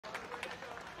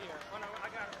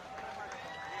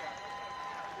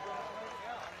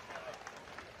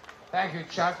Thank you,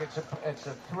 Chuck. It's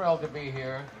a thrill to be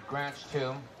here at Grant's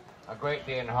Tomb, a great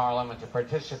day in Harlem, and to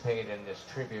participate in this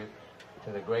tribute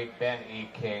to the great Ben E.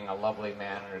 King, a lovely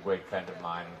man and a great friend of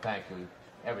mine. And thank you,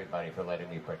 everybody, for letting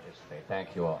me participate.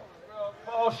 Thank you all. Well,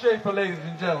 Paul Shaffer, ladies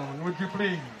and gentlemen, would you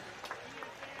please?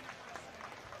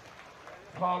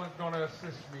 Paul is going to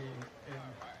assist me in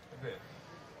this.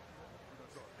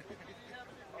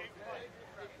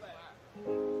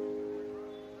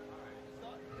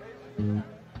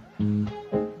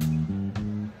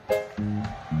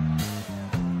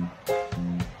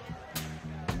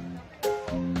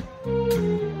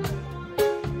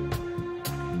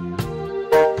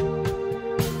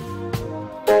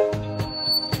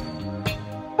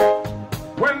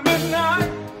 When midnight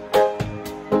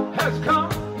has come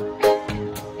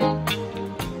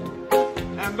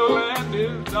and the land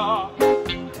is dark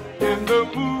and the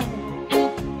moon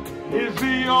is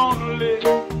the only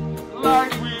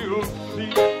light we'll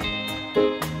see,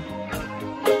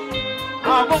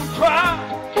 I won't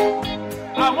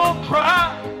cry,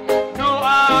 no,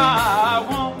 I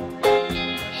won't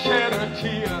shed a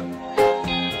tear,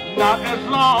 not as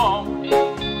long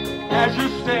as you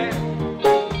stand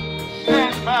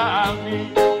by me.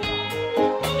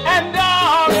 And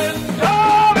darling,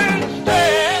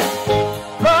 stand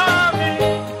by me.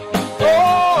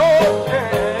 Oh,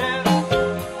 stand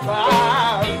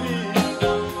by me.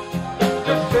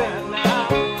 Just stand now.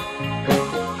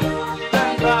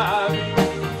 Stand by me.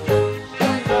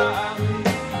 Stand by me.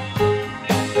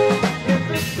 If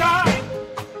the sky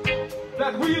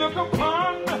that we look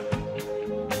upon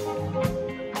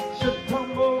should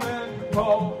tumble and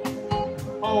fall,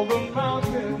 all the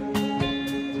mountains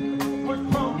would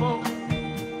crumble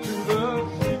to the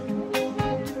sea.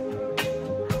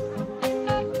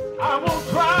 I won't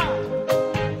cry,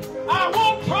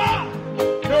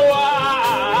 no,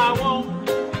 I won't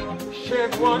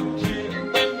shed one tear,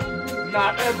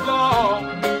 not as long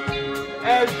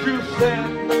as you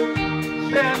stand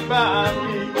by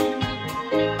me.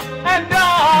 And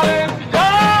darling,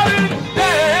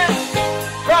 stand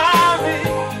by me.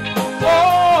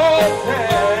 Oh,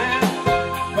 stand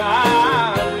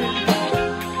by me.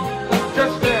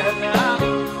 Just stand now.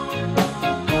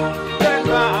 Stand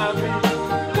by me.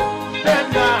 Stand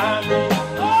by me.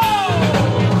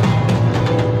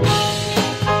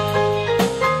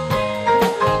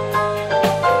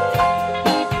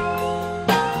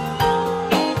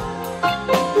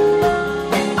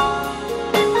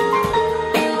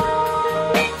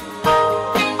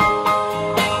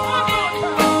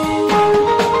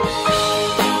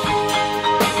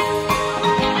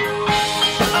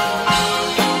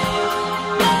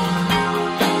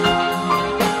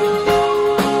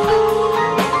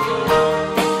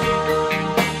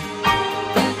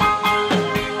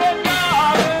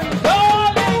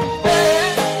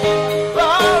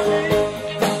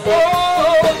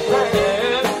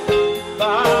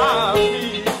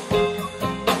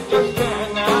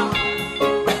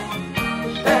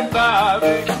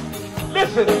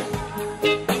 Listen,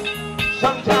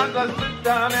 sometimes I sit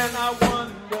down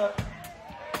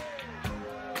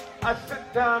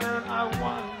and I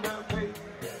wonder, baby,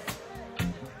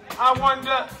 I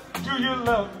wonder, do you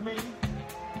love me?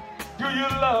 Do you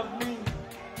love me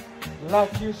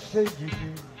like you say you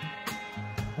do?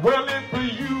 Well, if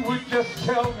you would just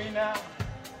tell me now,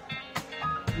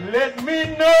 let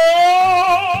me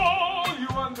know you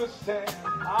understand.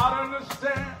 I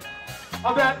understand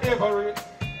that everything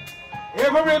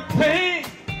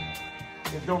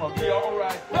is gonna be all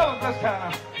right. Well, let's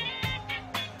kind of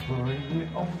bring it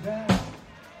on down,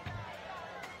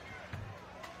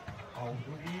 all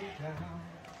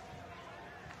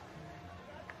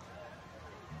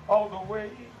the way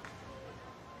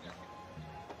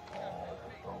down,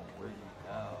 all the way,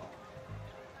 down.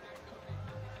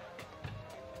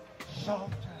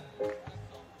 Softer,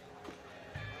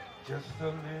 just a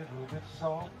little bit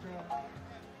softer.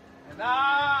 And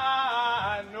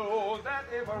I know that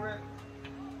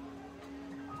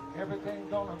everything's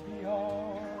gonna be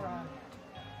all right.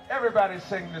 Everybody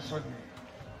sing this with me.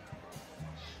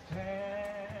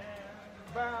 Stand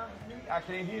by me. I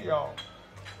can't hear y'all.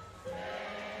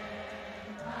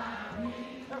 Stand by me.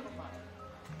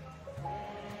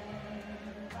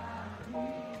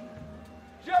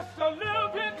 Just a little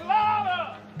bit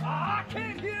louder. I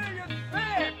can't hear you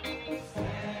say it.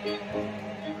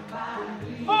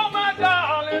 Oh, my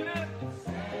darling.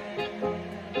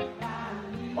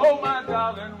 Oh, my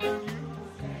darling, will you?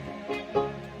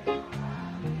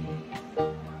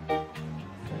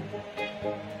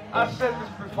 I said this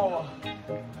before.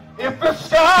 If the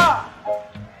sky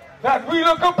that we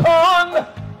look upon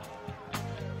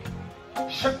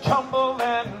should tumble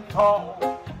and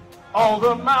fall, all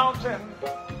the mountains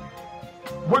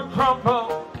would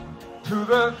crumble to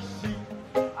the sea.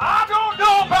 I don't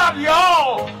know about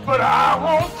y'all, but I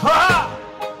won't cry.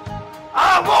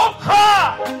 I won't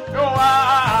cry. No,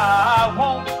 I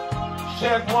won't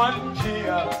shed one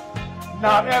tear.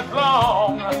 Not as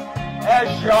long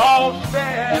as y'all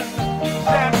stand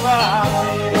by me.